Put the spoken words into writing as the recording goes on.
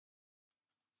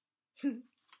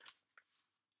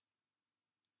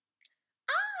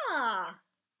Ah,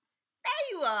 there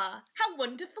you are. How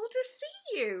wonderful to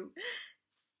see you.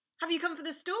 Have you come for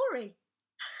the story?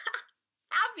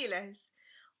 Fabulous.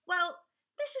 Well,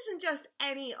 this isn't just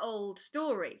any old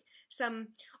story, some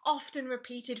often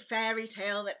repeated fairy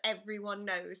tale that everyone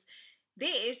knows.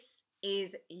 This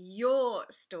is your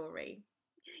story.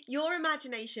 Your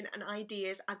imagination and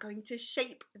ideas are going to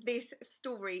shape this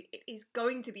story. It is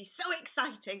going to be so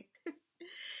exciting.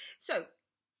 So,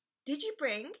 did you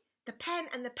bring the pen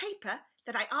and the paper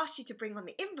that I asked you to bring on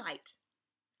the invite?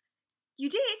 You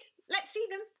did? Let's see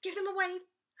them. Give them a wave.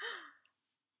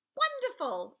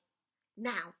 Wonderful.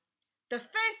 Now, the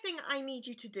first thing I need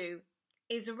you to do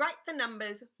is write the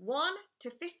numbers 1 to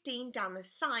 15 down the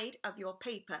side of your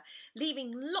paper,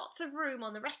 leaving lots of room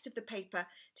on the rest of the paper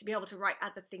to be able to write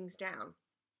other things down.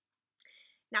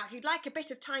 Now, if you'd like a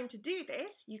bit of time to do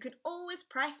this, you can always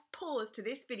press pause to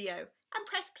this video and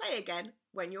press play again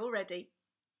when you're ready.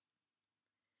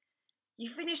 You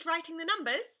finished writing the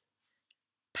numbers?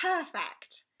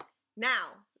 Perfect.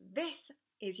 Now, this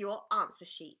is your answer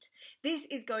sheet. This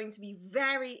is going to be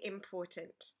very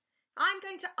important. I'm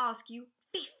going to ask you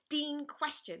 15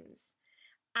 questions,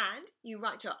 and you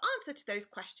write your answer to those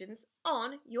questions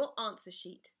on your answer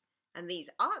sheet. And these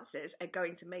answers are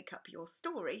going to make up your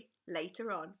story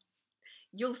later on.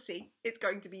 You'll see, it's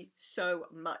going to be so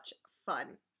much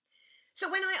fun. So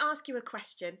when I ask you a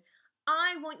question,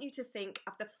 I want you to think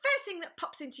of the first thing that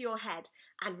pops into your head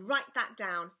and write that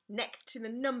down next to the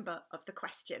number of the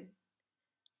question.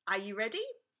 Are you ready?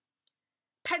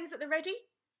 Pens at the ready?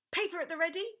 Paper at the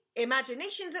ready?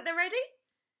 Imaginations at the ready?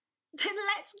 Then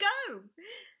let's go.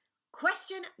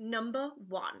 Question number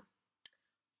 1.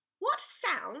 What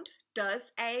sound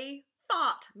does a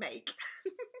fart make?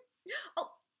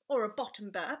 Oh, or a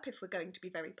bottom burp if we're going to be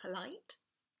very polite.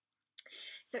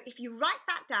 So if you write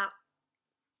that down,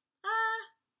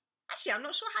 actually I'm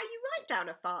not sure how you write down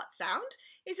a fart sound.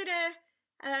 Is it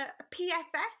a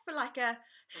PFF for like a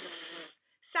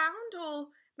sound, or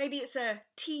maybe it's a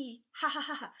T ha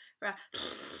ha ha or a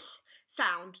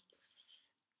sound?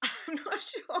 I'm not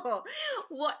sure.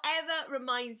 Whatever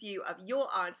reminds you of your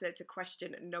answer to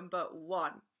question number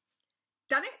 1.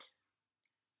 Done it?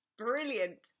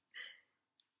 Brilliant.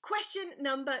 Question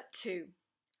number 2.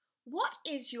 What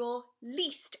is your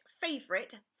least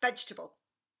favourite vegetable?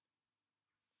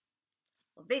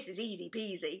 Well, this is easy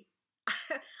peasy.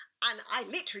 And I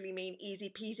literally mean easy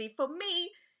peasy. For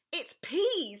me, it's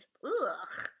peas.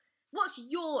 Ugh. What's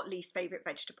your least favourite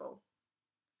vegetable?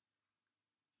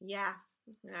 Yeah,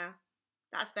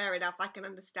 that's fair enough. I can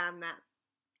understand that.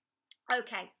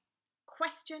 Okay,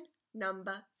 question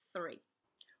number 3.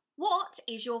 What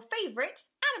is your favourite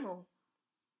animal?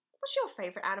 What's your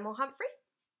favourite animal, Humphrey?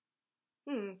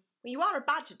 Well, you are a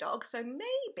badger dog, so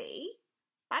maybe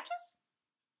badgers?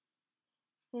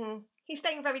 He's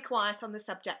staying very quiet on the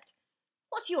subject.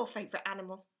 What's your favourite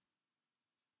animal?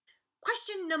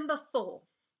 Question number 4.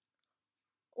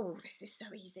 Oh, this is so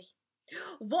easy.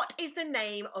 What is the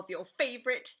name of your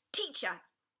favourite teacher?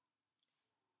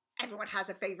 Everyone has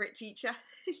a favourite teacher.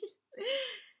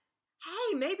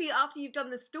 Hey, maybe after you've done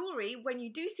the story, when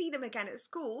you do see them again at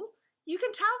school, you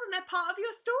can tell them they're part of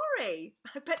your story.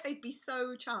 I bet they'd be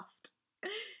so chuffed.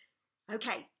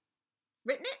 Okay,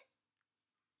 written it?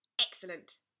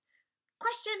 Excellent.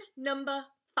 Question number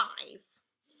 5.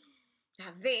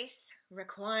 Now this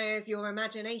requires your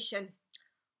imagination.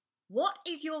 What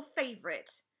is your favourite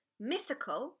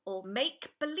mythical or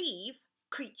make-believe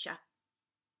creature?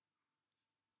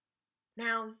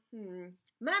 Now,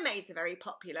 mermaids are very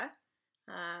popular,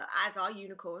 as are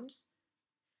unicorns.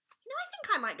 You know, I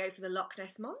think I might go for the Loch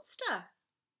Ness Monster.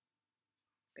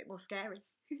 Bit more scary.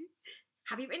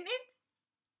 Have you written it?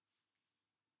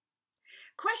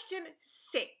 Question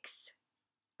 6.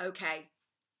 Okay,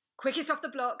 quickest off the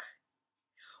block.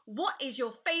 What is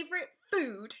your favourite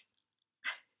food?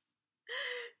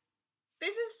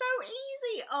 This is so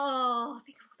easy. Oh,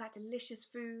 think of all that delicious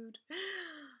food.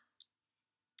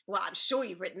 Well, I'm sure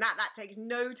you've written that. That takes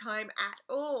no time at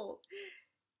all.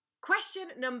 Question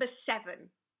number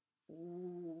 7.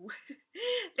 Ooh,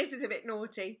 this is a bit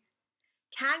naughty.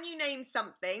 Can you name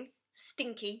something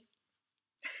stinky?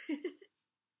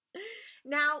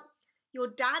 Now, your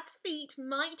dad's feet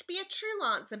might be a true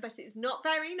answer, but it's not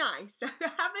very nice. So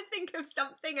have a think of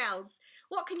something else.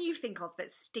 What can you think of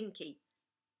that's stinky?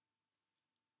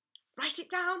 Write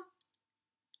it down.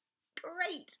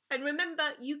 Great. And remember,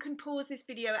 you can pause this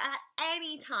video at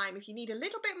any time if you need a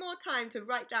little bit more time to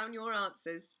write down your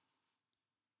answers.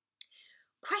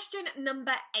 Question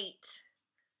number 8.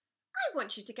 I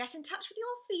want you to get in touch with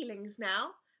your feelings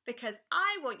now because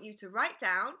I want you to write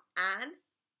down an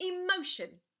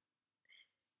emotion.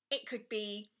 It could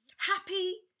be happy,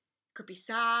 it could be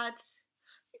sad,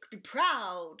 it could be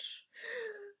proud,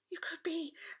 you could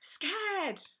be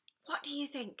scared. What do you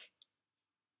think?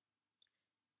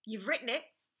 You've written it.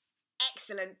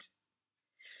 Excellent.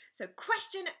 So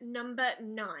question number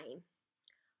 9.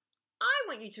 I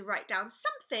want you to write down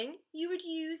something you would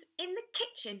use in the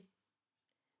kitchen.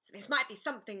 So this might be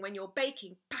something when you're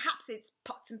baking. Perhaps it's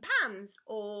pots and pans,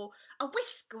 or a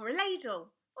whisk or a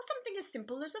ladle, or something as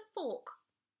simple as a fork.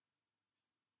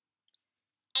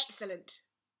 Excellent.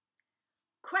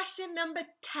 Question number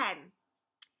 10.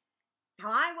 Now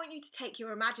I want you to take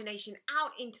your imagination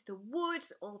out into the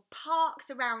woods or parks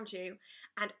around you,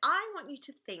 and I want you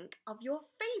to think of your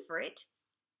favourite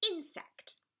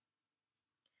insect.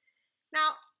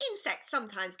 Now, insects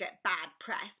sometimes get bad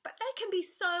press, but they can be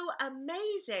so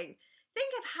amazing.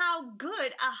 Think of how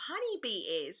good a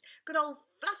honeybee is, good old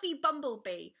fluffy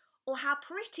bumblebee, or how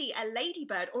pretty a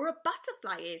ladybird or a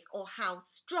butterfly is, or how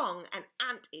strong an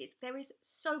ant is. There is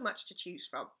so much to choose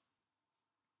from.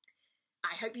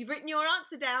 I hope you've written your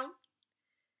answer down.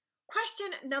 Question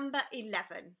number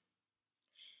 11.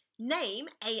 Name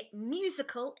a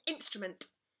musical instrument.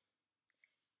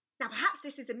 Now perhaps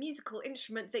this is a musical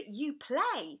instrument that you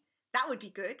play. That would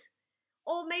be good.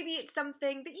 Or maybe it's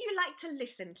something that you like to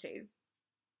listen to.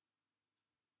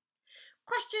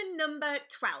 Question number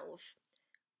 12.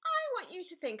 I want you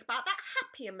to think about that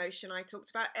happy emotion I talked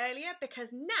about earlier,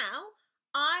 because now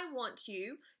I want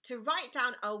you to write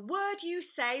down a word you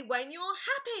say when you're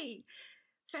happy.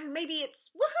 So maybe it's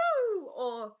woohoo,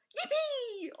 or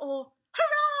yippee, or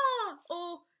hurrah,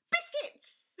 or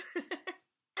biscuits.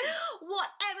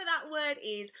 Whatever that word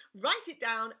is, write it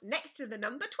down next to the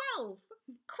number 12.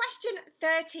 Question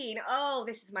 13. Oh,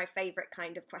 this is my favourite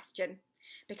kind of question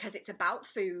because it's about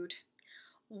food.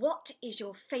 What is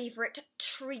your favourite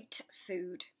treat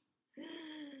food?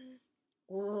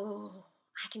 Oh,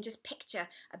 I can just picture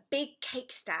a big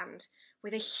cake stand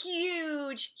with a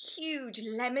huge, huge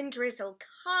lemon drizzle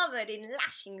covered in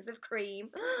lashings of cream.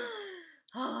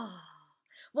 Oh,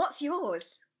 what's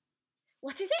yours?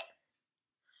 What is it?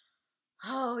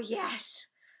 Oh, yes,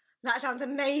 that sounds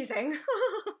amazing.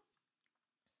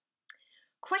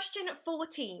 Question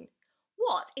 14.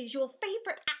 What is your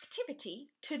favourite activity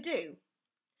to do?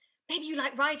 Maybe you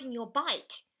like riding your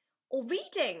bike, or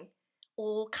reading,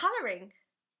 or colouring.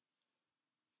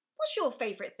 What's your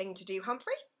favourite thing to do,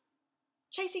 Humphrey?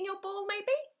 Chasing your ball,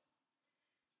 maybe?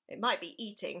 It might be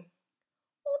eating,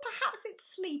 or perhaps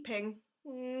it's sleeping.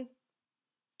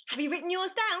 Have you written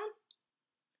yours down?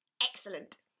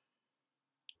 Excellent.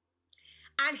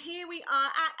 And here we are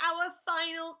at our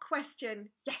final question.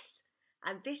 Yes,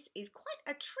 and this is quite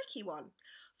a tricky one.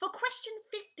 For question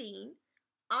 15,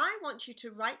 I want you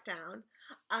to write down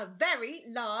a very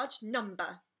large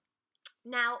number.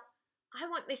 Now, I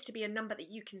want this to be a number that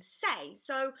you can say,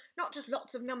 so not just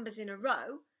lots of numbers in a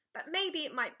row, but maybe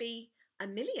it might be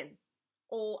 1,000,000,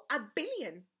 or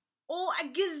 1,000,000,000, or a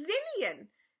gazillion.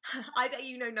 I bet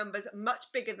you know numbers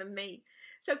much bigger than me.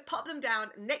 So pop them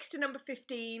down next to number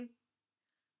 15.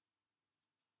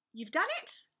 You've done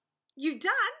it? You've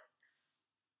done?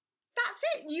 That's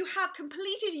it. You have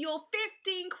completed your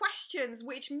 15 questions,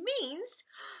 which means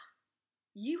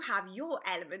you have your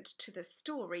element to the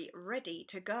story ready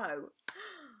to go.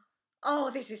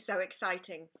 Oh, this is so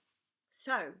exciting.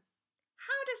 So,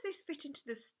 how does this fit into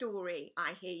the story,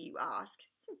 I hear you ask?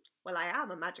 Well, I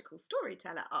am a magical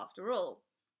storyteller after all.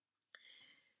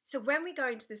 So when we go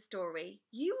into the story,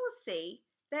 you will see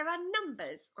there are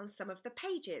numbers on some of the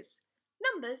pages.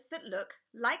 Numbers that look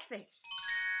like this.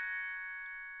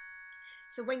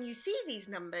 So when you see these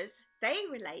numbers, they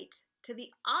relate to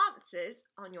the answers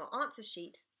on your answer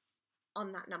sheet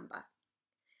on that number.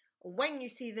 When you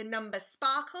see the numbers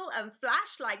sparkle and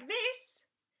flash like this,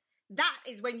 that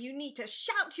is when you need to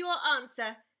shout your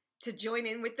answer to join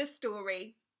in with the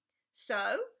story.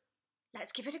 So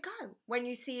let's give it a go. When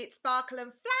you see it sparkle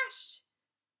and flash,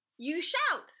 you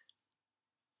shout.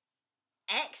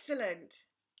 Excellent.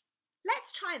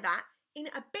 Let's try that in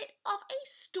a bit of a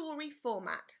story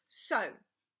format. So,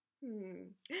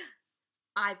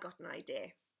 I've got an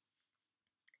idea.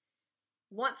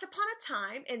 Once upon a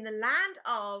time in the land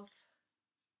of...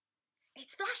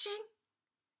 It's flashing.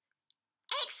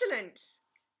 Excellent.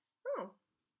 Oh,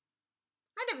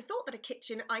 I never thought that a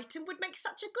kitchen item would make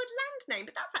such a good land name,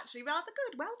 but that's actually rather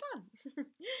good. Well done.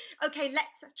 Okay,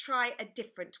 let's try a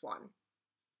different one.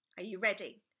 Are you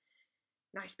ready?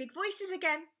 Nice big voices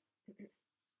again.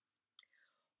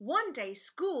 One day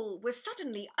school was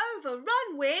suddenly overrun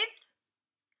with...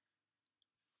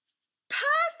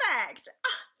 Perfect!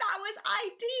 was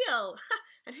ideal.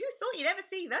 And who thought you'd ever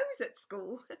see those at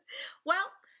school? Well,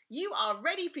 you are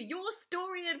ready for your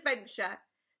story adventure.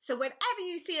 So whenever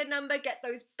you see a number, get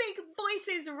those big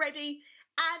voices ready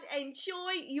and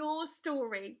enjoy your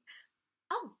story.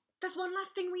 Oh, there's one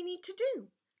last thing we need to do.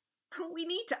 We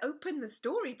need to open the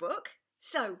storybook.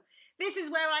 So this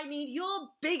is where I need your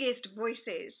biggest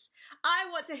voices. I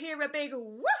want to hear a big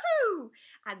woohoo,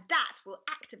 and that will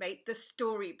activate the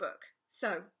storybook.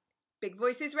 So, big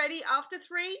voices ready after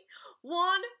 3.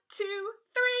 1, 2,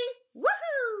 3,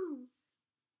 woohoo!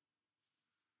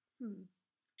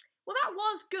 Well, that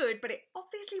was good, but it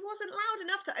obviously wasn't loud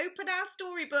enough to open our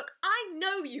storybook. I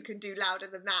know you can do louder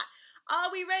than that.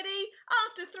 Are we ready?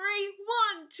 After 3,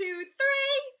 1, 2, 3.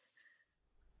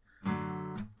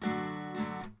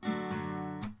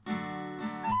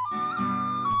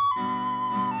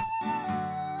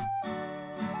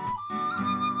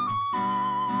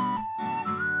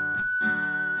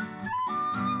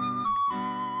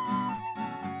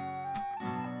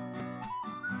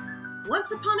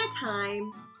 Once upon a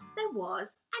time, there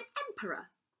was an emperor.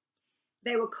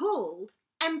 They were called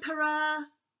Emperor,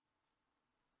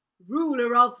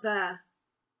 ruler of the,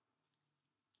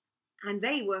 and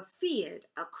they were feared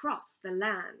across the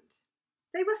land.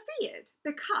 They were feared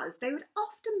because they would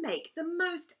often make the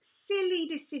most silly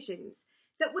decisions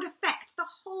that would affect the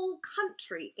whole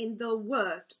country in the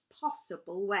worst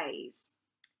possible ways.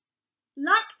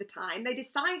 Like the time they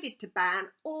decided to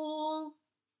ban all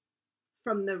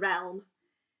from the realm,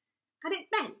 and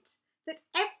it meant that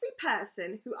every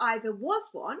person who either was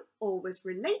one or was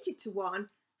related to one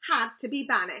had to be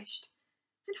banished,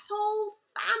 and whole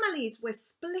families were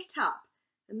split up,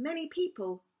 and many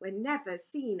people were never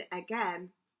seen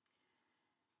again.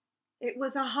 It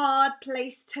was a hard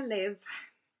place to live,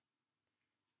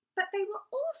 but they were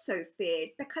also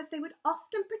feared because they would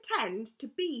often pretend to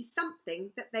be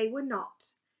something that they were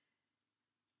not,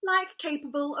 like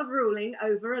capable of ruling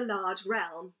over a large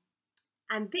realm,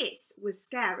 and this was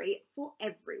scary for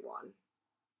everyone.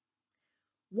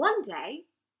 One day,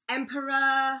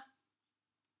 Emperor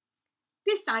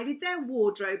decided their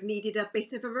wardrobe needed a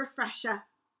bit of a refresher,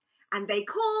 and they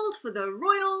called for the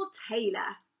royal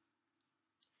tailor.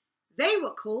 They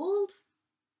were called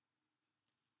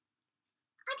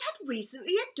and had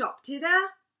recently adopted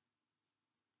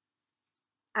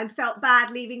and felt bad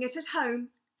leaving it at home,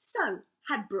 so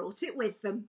had brought it with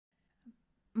them.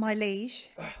 My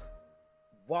liege.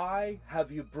 Why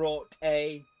have you brought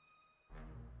a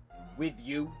with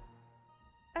you?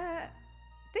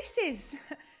 This is...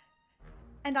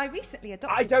 And I recently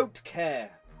adopted... I don't care.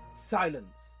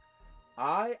 Silence.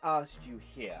 I asked you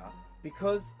here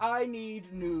because I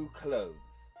need new clothes.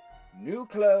 New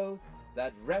clothes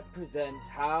that represent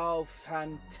how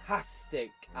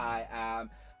fantastic I am,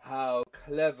 how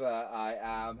clever I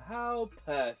am, how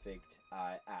perfect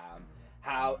I am,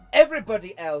 how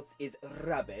everybody else is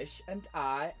rubbish and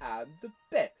I am the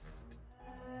best.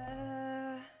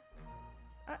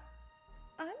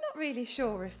 I'm not really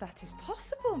sure if that is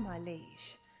possible, my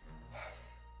liege.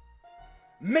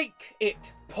 Make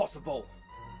it possible,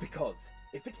 because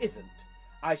if it isn't,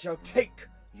 I shall take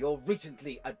your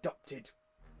recently adopted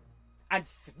and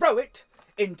throw it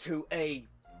into a...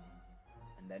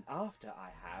 And then after I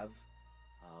have,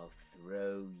 I'll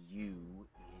throw you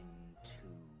into...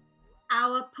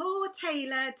 Our poor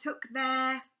tailor took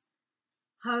their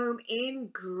home in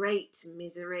great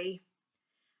misery.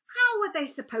 How were they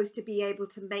supposed to be able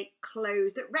to make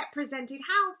clothes that represented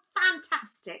how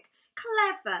fantastic,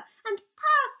 clever and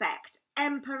perfect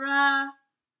Emperor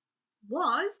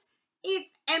was if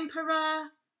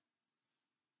Emperor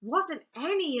wasn't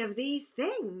any of these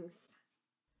things?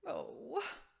 Oh,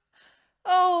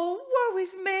 woe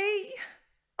is me.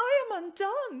 I am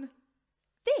undone.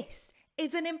 This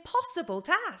is an impossible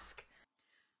task.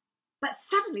 But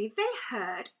suddenly they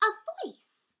heard a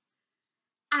voice.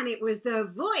 And it was the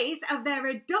voice of their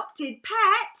adopted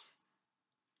pet,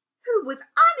 who was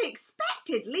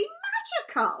unexpectedly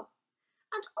magical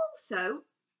and also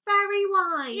very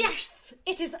wise. Yes,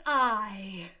 it is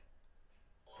I.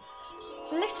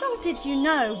 Little did you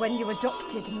know when you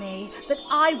adopted me that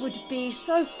I would be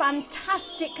so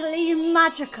fantastically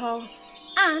magical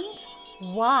and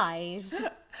wise.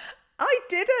 I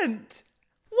didn't.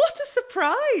 What a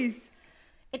surprise.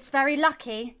 It's very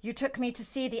lucky you took me to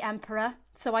see the Emperor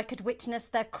so I could witness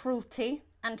their cruelty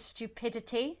and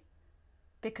stupidity.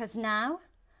 Because now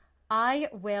I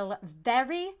will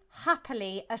very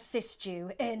happily assist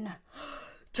you in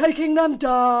taking them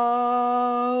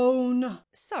down.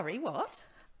 Sorry, what?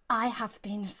 I have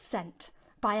been sent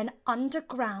by an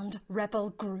underground rebel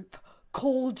group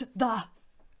called the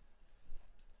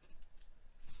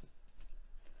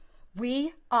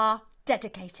We are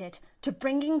dedicated to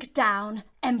bringing down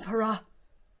Emperor.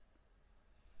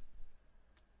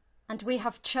 And we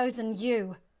have chosen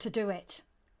you to do it.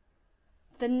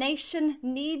 The nation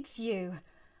needs you,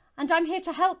 and I'm here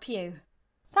to help you.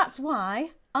 That's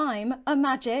why I'm a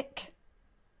magic.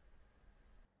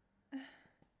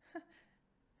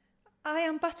 I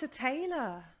am but a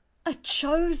tailor. A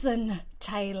chosen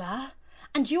tailor.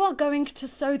 And you are going to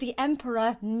sew the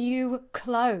Emperor new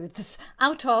clothes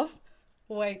out of,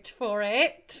 wait for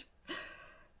it,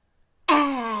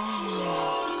 air.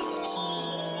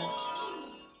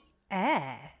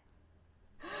 Air?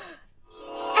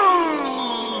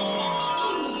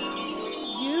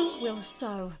 You will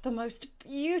sew the most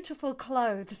beautiful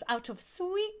clothes out of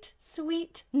sweet,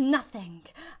 sweet nothing.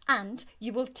 And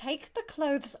you will take the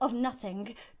clothes of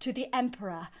nothing to the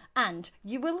Emperor, and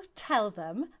you will tell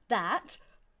them that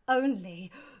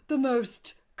only the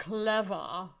most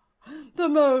clever, the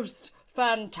most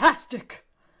fantastic,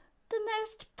 the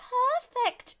most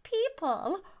perfect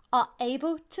people are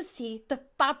able to see the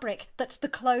fabric that the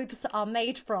clothes are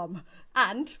made from.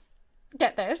 And,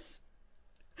 get this,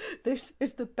 this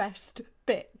is the best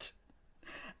bit.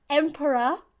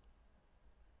 Emperor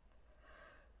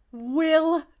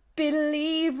will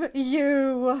believe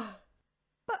you.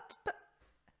 But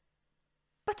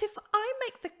if I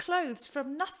make the clothes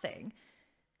from nothing,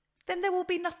 then there will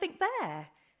be nothing there.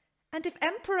 And if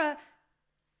Emperor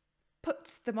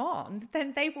puts them on,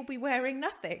 then they will be wearing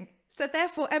nothing. So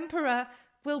therefore Emperor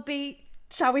will be...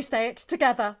 Shall we say it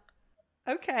together?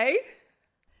 Okay.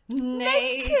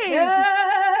 Naked!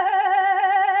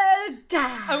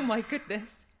 Oh my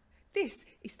goodness. This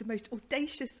is the most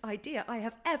audacious idea I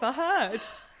have ever heard.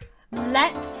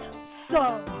 Let's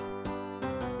sew.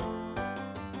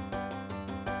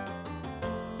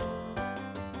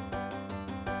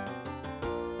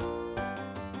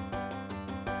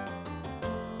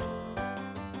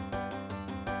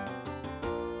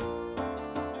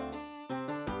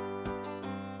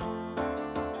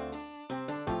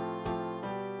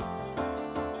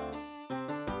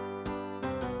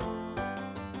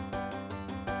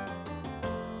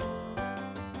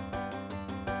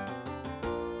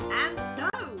 And so,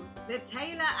 the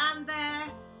tailor and their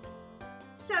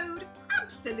sewed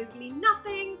absolutely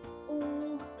nothing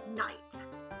all night.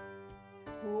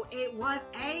 For it was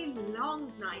a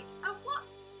long night of what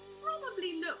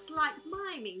probably looked like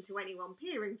miming to anyone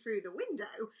peering through the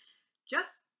window,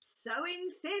 just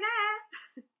sewing thin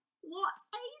air. What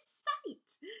a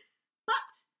sight!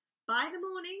 But by the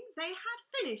morning they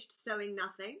had finished sewing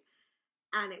nothing,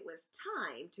 and it was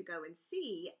time to go and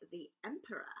see the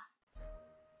Emperor.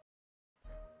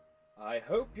 I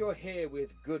hope you're here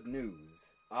with good news.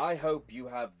 I hope you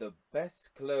have the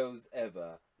best clothes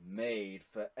ever made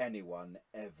for anyone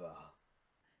ever.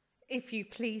 If you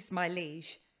please, my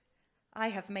liege, I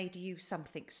have made you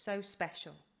something so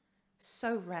special,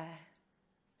 so rare,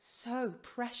 so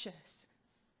precious,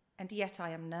 and yet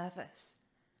I am nervous.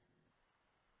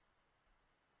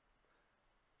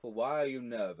 For why are you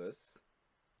nervous?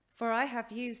 For I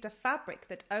have used a fabric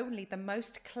that only the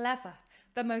most clever,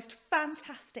 the most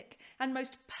fantastic, and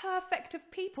most perfect of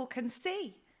people can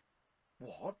see.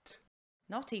 What?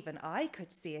 Not even I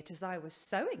could see it as I was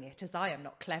sewing it, as I am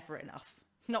not clever enough,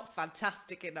 not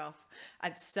fantastic enough,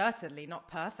 and certainly not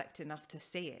perfect enough to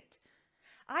see it.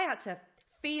 I had to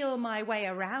feel my way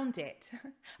around it.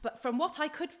 But from what I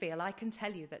could feel, I can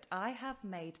tell you that I have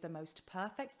made the most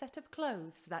perfect set of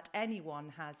clothes that anyone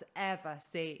has ever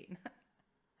seen.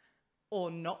 Or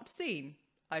not seen,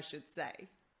 I should say.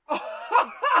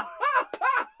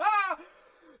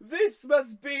 This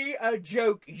must be a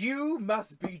joke. You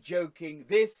must be joking.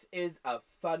 This is a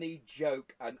funny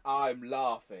joke and I'm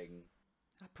laughing.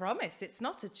 I promise it's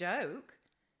not a joke.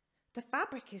 The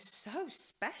fabric is so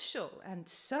special and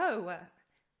so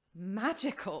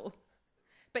magical.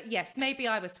 But yes, maybe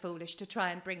I was foolish to try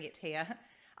and bring it here.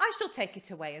 I shall take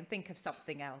it away and think of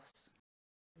something else.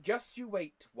 Just you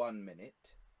wait 1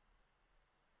 minute.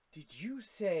 Did you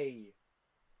say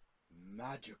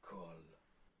magical?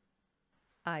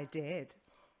 I did.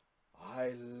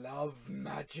 I love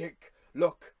magic.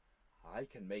 Look, I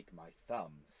can make my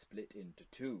thumb split into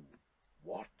two.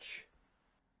 Watch.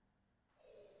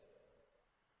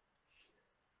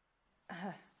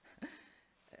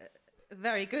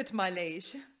 Very good, my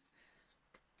liege.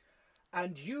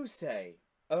 And you say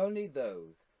only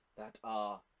those that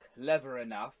are clever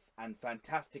enough and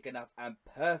fantastic enough and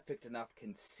perfect enough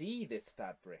can see this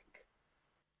fabric.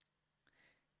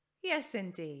 Yes,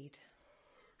 indeed.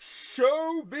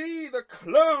 Show me the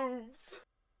clothes!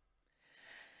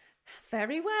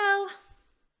 Very well.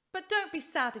 But don't be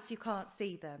sad if you can't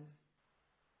see them.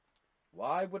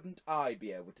 Why wouldn't I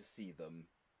be able to see them?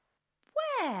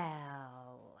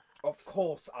 Well... Of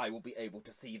course I will be able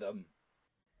to see them.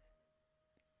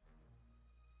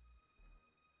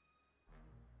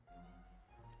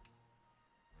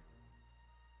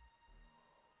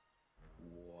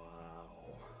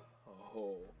 Wow.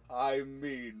 Oh, I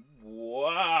mean,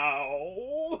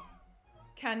 wow!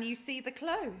 Can you see the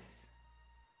clothes?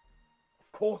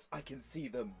 Of course I can see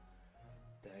them.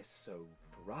 They're so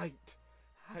bright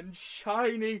and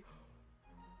shiny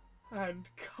and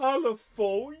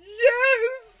colourful.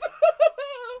 Yes!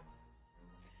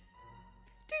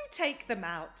 Do take them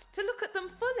out to look at them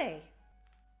fully.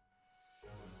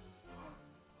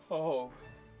 Oh,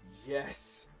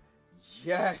 yes,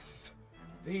 yes.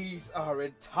 These are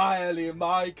entirely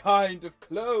my kind of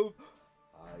clothes.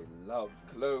 I love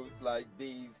clothes like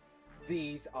these.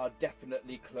 These are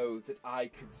definitely clothes that I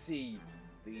could see.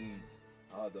 These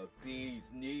are the bee's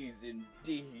knees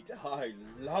indeed. I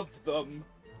love them.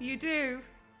 You do?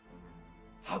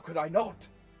 How could I not?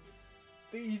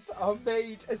 These are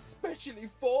made especially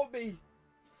for me.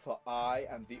 For I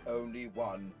am the only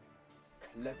one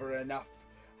clever enough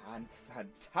and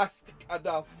fantastic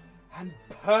enough and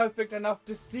perfect enough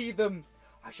to see them.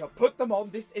 I shall put them on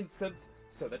this instant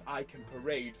so that I can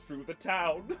parade through the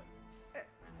town.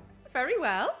 Very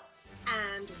well.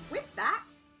 And with that,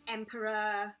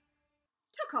 Emperor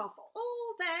took off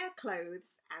all their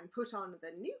clothes and put on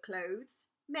the new clothes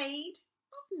made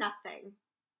of nothing.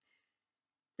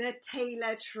 The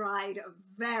tailor tried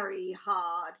very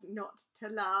hard not to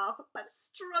laugh, but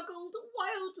struggled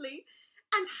wildly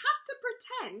and had to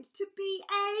pretend to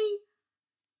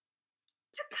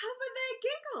cover their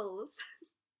giggles.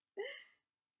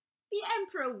 The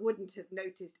Emperor wouldn't have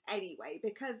noticed anyway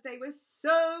because they were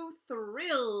so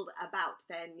thrilled about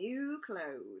their new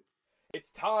clothes.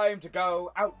 It's time to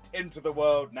go out into the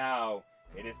world now.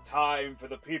 It is time for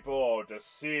the people to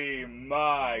see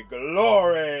my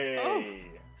glory. Oh,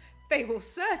 they will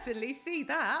certainly see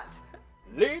that.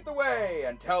 Lead the way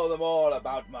and tell them all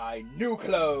about my new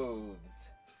clothes.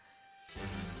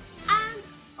 And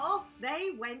off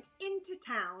they went into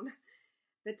town.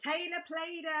 The tailor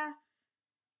played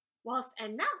whilst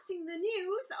announcing the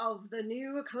news of the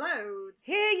new clothes.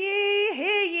 Hear ye,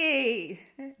 hear ye.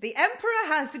 The Emperor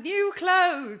has new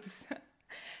clothes.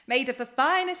 Made of the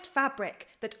finest fabric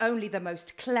that only the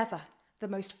most clever, the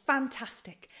most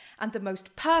fantastic, and the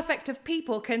most perfect of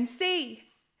people can see.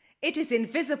 It is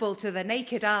invisible to the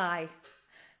naked eye.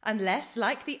 Unless,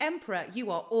 like the Emperor,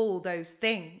 you are all those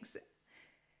things.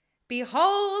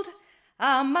 Behold,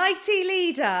 our mighty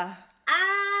leader.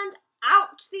 And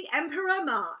out the Emperor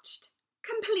marched,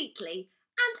 completely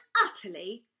and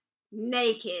utterly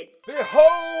naked.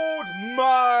 Behold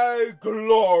my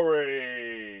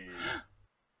glory!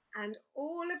 And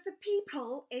all of the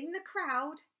people in the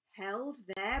crowd held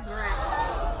their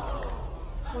breath.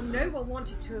 For no one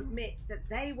wanted to admit that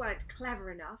they weren't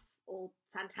clever enough, or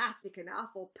fantastic enough,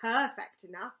 or perfect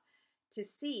enough to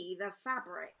see the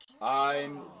fabric.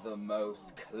 I'm the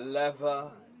most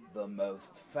clever, the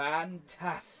most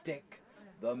fantastic,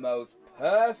 the most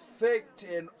perfect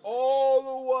in all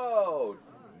the world.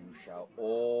 You shall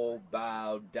all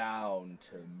bow down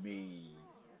to me.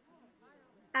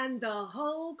 And the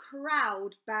whole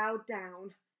crowd bowed down,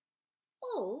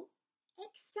 all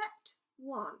except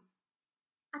one,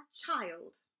 a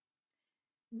child.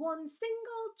 One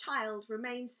single child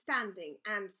remained standing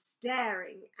and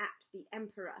staring at the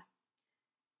Emperor.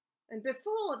 And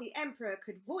before the Emperor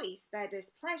could voice their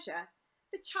displeasure,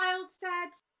 the child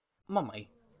said, Mummy,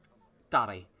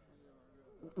 Daddy,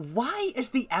 why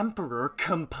is the Emperor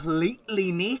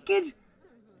completely naked?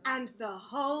 and the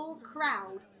whole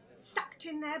crowd sucked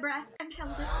in their breath and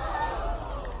held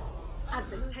it. And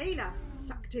the tailor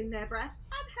sucked in their breath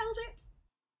and held it.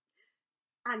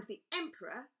 And the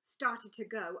Emperor started to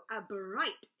go a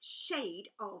bright shade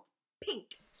of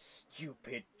pink.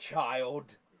 Stupid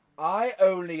child. I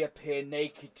only appear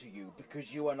naked to you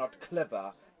because you are not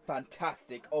clever,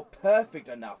 fantastic, or perfect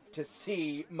enough to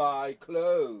see my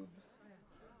clothes.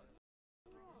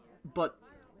 But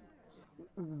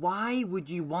why would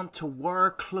you want to wear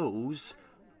clothes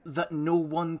that no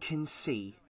one can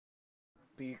see?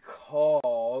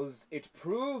 Because it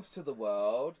proves to the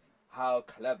world how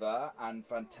clever and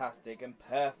fantastic and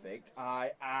perfect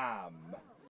I am.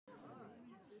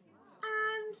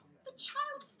 And the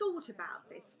child thought about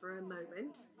this for a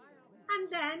moment,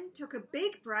 and then took a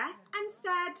big breath and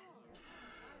said,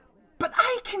 But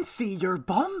I can see your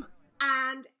bum.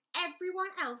 and everyone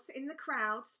else in the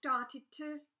crowd started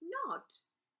to nod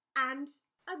and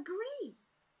agree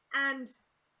and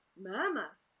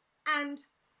murmur and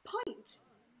point,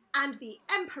 and the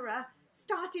Emperor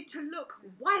started to look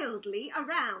wildly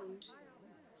around.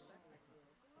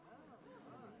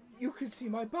 You can see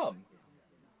my bum.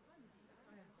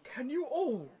 Can you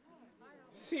all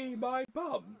see my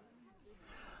bum?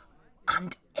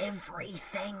 And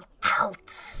everything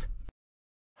else.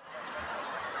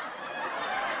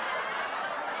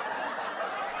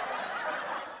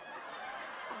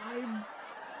 I'm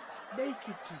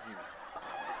naked to you.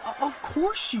 Of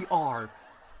course you are.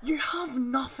 You have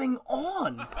nothing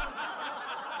on.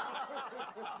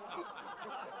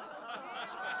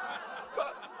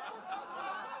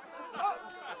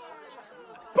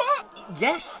 But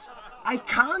Yes, I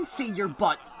can see your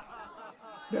butt.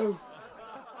 no,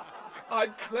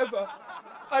 I'm clever.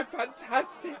 I'm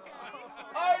fantastic.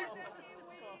 I'm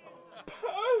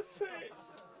perfect.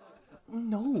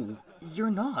 No,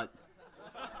 you're not.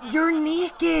 You're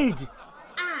naked.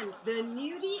 And the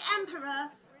nudie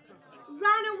emperor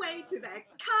ran away to their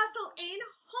castle in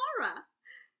horror,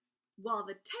 while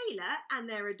the tailor and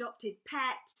their adopted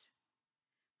pet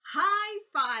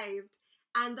high-fived,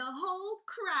 and the whole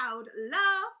crowd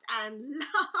laughed and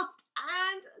laughed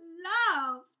and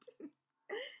laughed.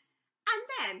 And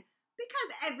then,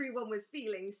 because everyone was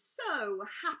feeling so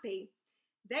happy,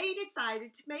 they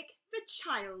decided to make the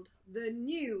child the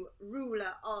new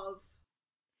ruler of,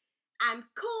 and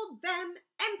called them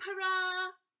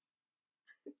emperor.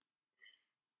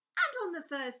 And on the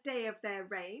first day of their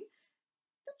reign,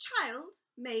 the child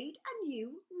made a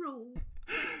new rule.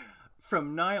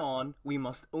 From now on, we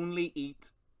must only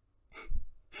eat.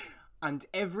 And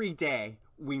every day,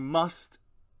 we must...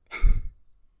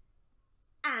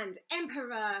 And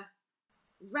Emperor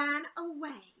ran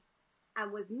away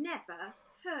and was never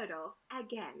heard of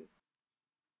again.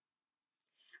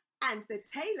 And the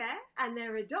tailor and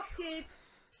their adopted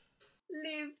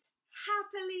lived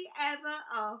happily ever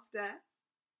after.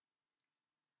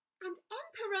 And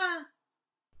Emperor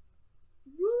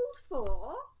ruled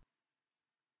for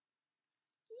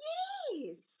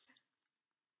years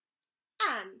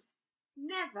and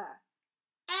never,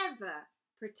 ever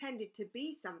pretended to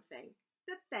be something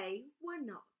that they were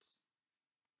not.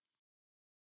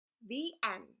 The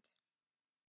end.